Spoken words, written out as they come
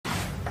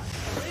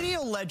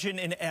Radio legend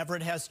in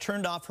Everett has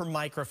turned off her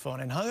microphone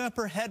and hung up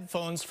her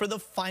headphones for the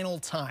final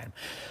time.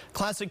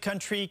 Classic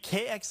Country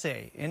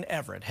KXA in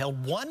Everett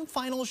held one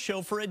final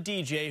show for a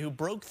DJ who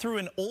broke through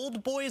an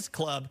old boys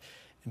club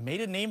and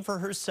made a name for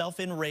herself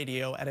in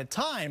radio at a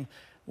time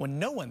when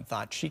no one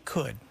thought she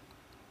could.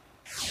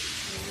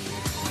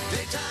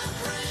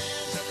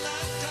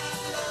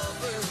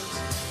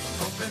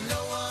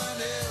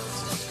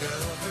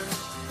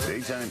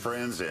 Daytime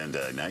friends and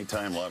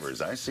nighttime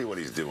lovers. I see what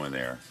he's doing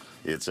there.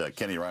 It's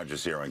Kenny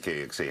Rogers here on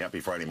KXA. Happy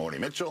Friday morning,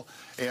 Mitchell.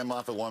 And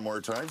Moffat one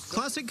more time.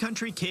 Classic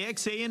Country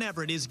KXA in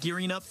Everett is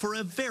gearing up for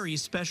a very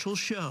special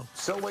show.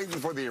 Still waiting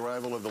for the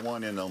arrival of the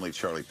one and only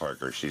Charlye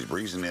Parker. She's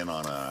breezing in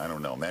on a, I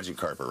don't know, magic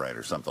carpet ride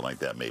or something like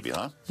that maybe,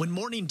 huh? When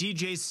morning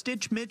DJs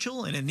Stitch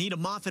Mitchell and Anita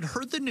Moffat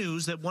heard the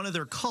news that one of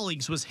their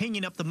colleagues was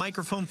hanging up the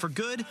microphone for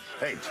good,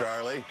 hey,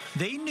 Charlye,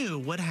 they knew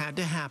what had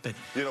to happen.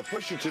 You know,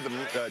 push you to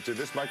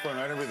this microphone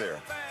right over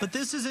there. But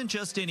this isn't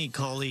just any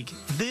colleague.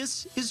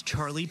 This is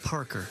Charlye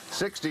Parker.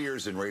 60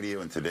 years in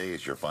radio, and today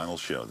is your final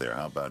show there.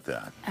 How about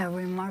that? A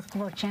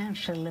remarkable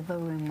chance to live a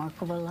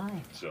remarkable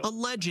life. A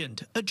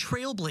legend, a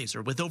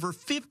trailblazer with over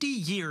 50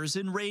 years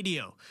in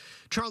radio.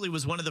 Charlye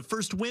was one of the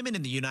first women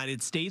in the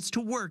United States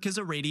to work as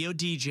a radio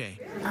DJ.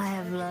 I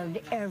have loved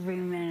every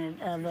minute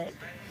of it.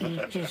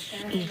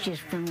 He's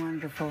just been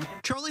wonderful.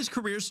 Charlye's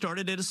career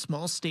started at a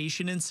small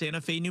station in Santa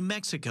Fe, New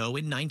Mexico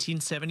in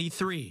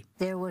 1973.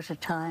 There was a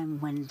time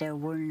when there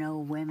were no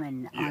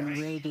women on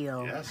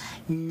radio. Yes.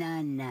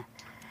 None.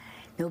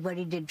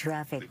 Nobody did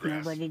traffic.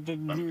 Nobody did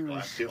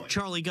news.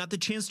 Charlye got the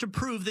chance to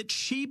prove that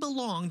she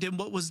belonged in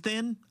what was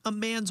then a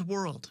man's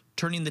world,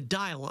 turning the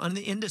dial on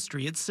the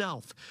industry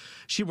itself.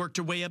 She worked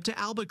her way up to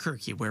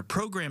Albuquerque, where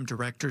program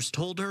directors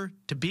told her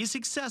to be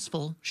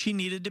successful, she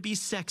needed to be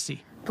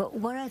sexy. But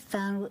what I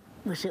found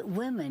was that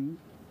women,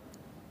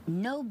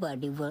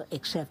 nobody will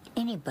accept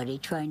anybody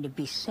trying to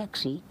be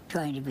sexy,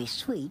 trying to be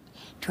sweet,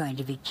 trying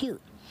to be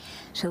cute.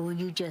 So when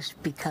you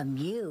just become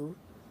you,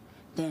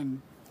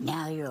 then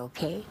now you're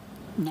okay.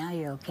 Now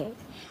you're okay.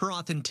 Her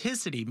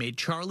authenticity made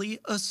Charlye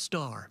a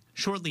star.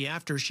 Shortly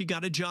after, she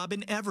got a job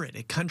in Everett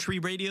at country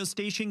radio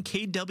station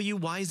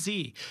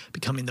KWYZ,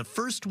 becoming the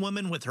first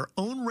woman with her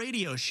own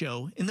radio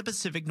show in the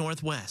Pacific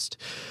Northwest.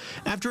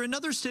 After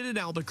another stint at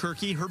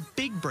Albuquerque, her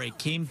big break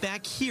came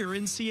back here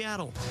in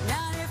Seattle.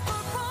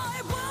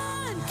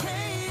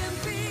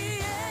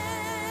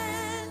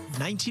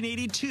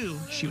 1982,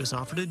 she was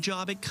offered a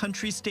job at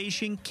country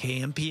station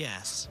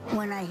KMPS.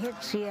 When I hit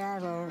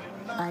Seattle,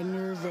 I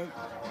knew that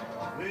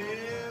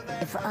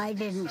if I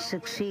didn't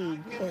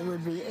succeed, it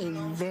would be a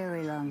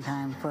very long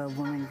time before a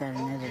woman got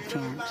another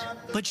chance.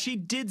 But she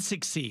did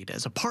succeed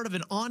as a part of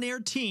an on-air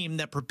team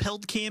that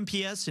propelled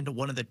KMPS into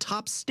one of the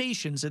top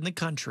stations in the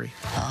country.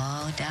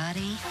 Oh,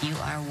 Dottie, you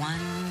are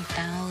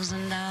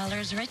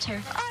 $1,000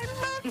 richer. I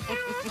love you.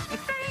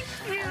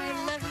 Thank you.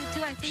 I love you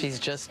too. She's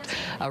just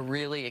a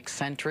really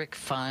eccentric,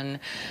 fun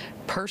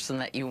person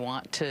that you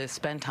want to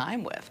spend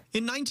time with.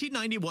 In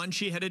 1991,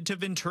 she headed to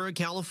Ventura,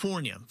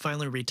 California,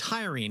 finally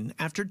retiring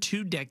after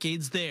 2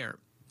 decades there,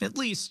 at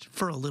least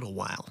for a little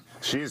while.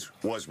 She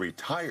was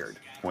retired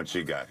when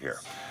she got here.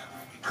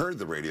 Heard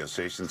the radio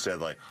station,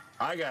 said, like,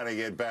 I got to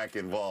get back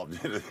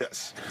involved into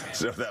this.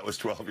 So that was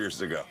 12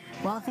 years ago.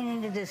 Walking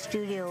into the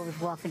studio was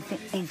walking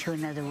into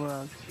another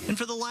world. And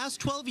for the last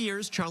 12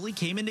 years, Charlye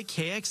came into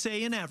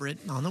KXA in Everett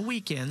on the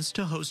weekends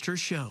to host her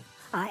show.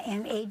 I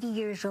am 80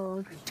 years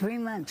old, 3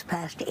 months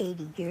past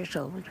 80 years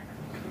old.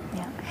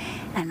 Yeah.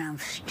 And I'm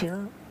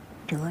still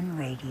doing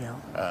radio.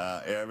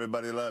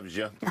 Everybody loves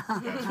you.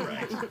 That's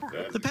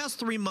right. The past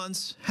 3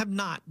 months have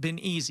not been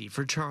easy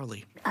for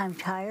Charlye. I'm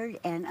tired,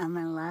 and I'm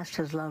going to last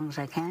as long as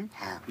I can,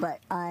 but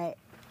I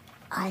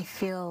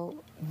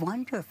feel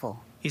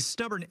wonderful. A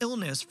stubborn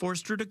illness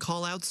forced her to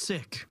call out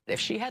sick. If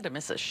she had to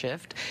miss a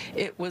shift,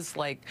 it was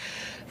like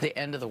the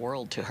end of the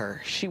world to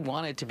her. She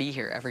wanted to be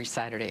here every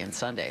Saturday and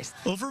Sundays.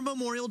 Over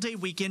Memorial Day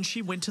weekend,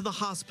 she went to the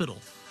hospital.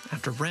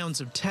 After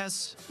rounds of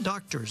tests,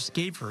 doctors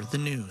gave her the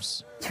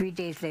news. 3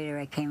 days later,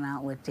 I came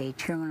out with a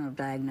terminal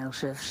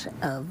diagnosis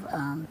of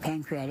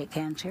pancreatic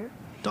cancer.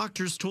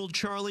 Doctors told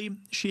Charlye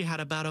she had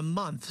about a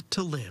month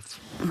to live.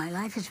 My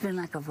life has been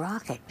like a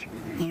rocket.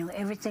 You know,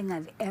 everything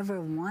I've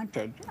ever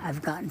wanted,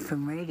 I've gotten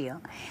from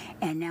radio.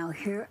 And now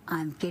here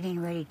I'm getting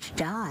ready to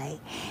die,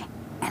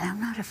 and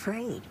I'm not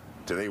afraid.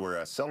 Today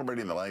we're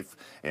celebrating the life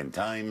and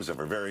times of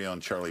our very own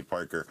Charlye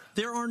Parker.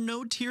 There are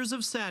no tears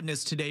of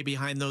sadness today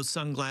behind those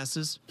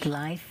sunglasses.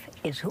 Life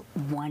is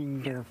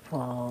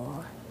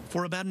wonderful.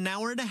 For about an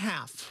hour and a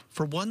half,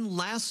 for one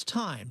last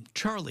time,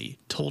 Charlye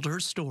told her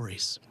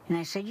stories. And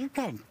I said, you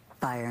can't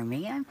fire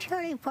me. I'm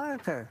Charlye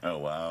Parker. Oh,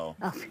 wow.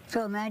 Oh,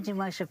 so imagine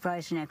my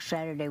surprise next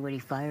Saturday when he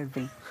fired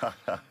me.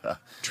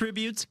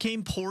 Tributes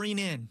came pouring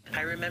in.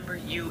 I remember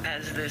you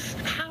as this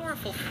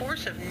powerful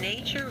force of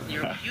nature,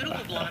 your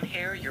beautiful blonde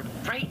hair, your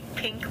bright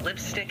pink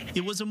lipstick.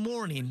 It was a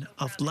morning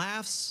of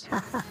laughs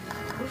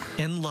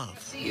and love.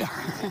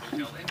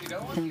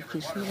 Thank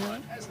you,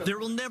 sweetheart. There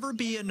will never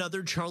be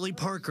another Charlye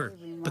Parker,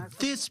 but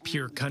this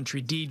pure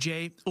country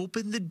DJ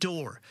opened the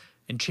door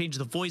and change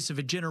the voice of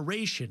a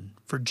generation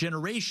for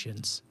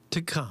generations to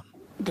come.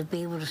 To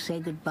be able to say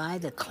goodbye,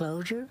 the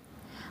closure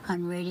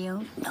on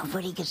radio,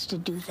 nobody gets to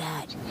do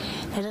that.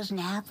 That doesn't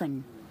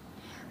happen,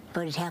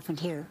 but it happened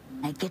here.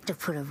 I get to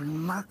put a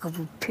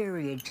remarkable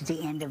period to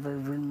the end of a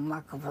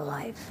remarkable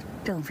life.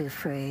 Don't be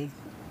afraid,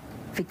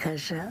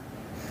 because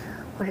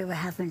whatever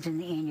happens in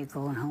the end, you're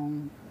going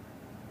home.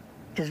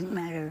 Doesn't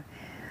matter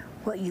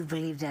what you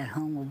believe that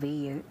home will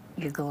be,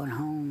 you're going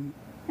home,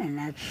 and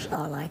that's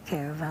all I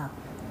care about.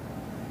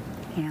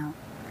 You know,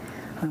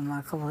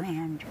 remarkable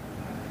end.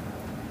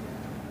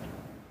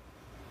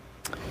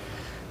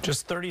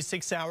 Just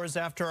 36 hours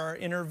after our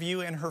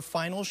interview and her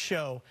final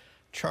show,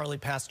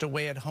 Charlye passed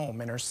away at home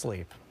in her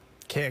sleep.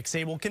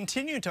 KXA will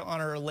continue to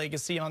honor her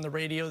legacy on the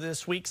radio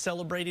this week,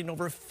 celebrating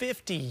over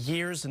 50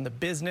 years in the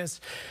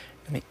business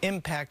and the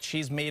impact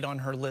she's made on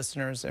her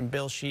listeners. And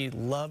Bill, she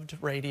loved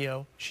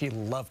radio. She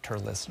loved her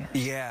listeners.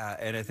 Yeah,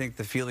 and I think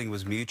the feeling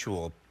was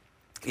mutual.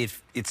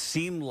 It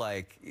seemed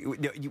like,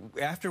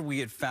 after we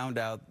had found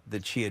out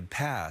that she had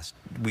passed,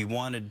 we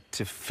wanted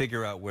to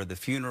figure out where the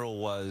funeral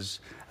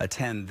was,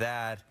 attend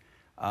that,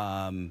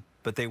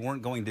 but they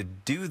weren't going to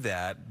do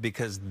that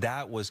because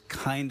that was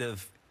kind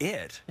of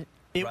it.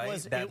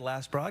 That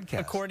last broadcast.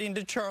 According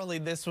to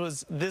Charlye, this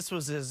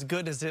was as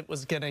good as it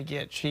was going to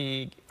get.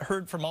 She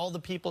heard from all the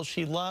people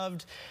she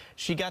loved.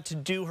 She got to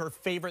do her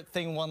favorite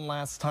thing one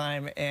last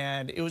time,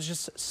 and it was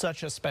just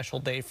such a special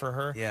day for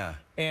her. Yeah.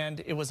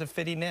 And it was a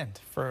fitting end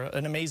for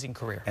an amazing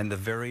career. And the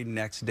very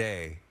next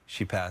day,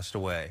 she passed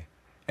away.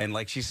 And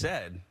like she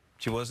said,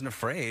 she wasn't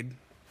afraid.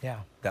 Yeah.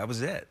 That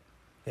was it.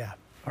 Yeah.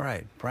 All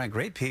right, Brian,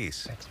 great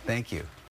piece. Thanks. Thank you.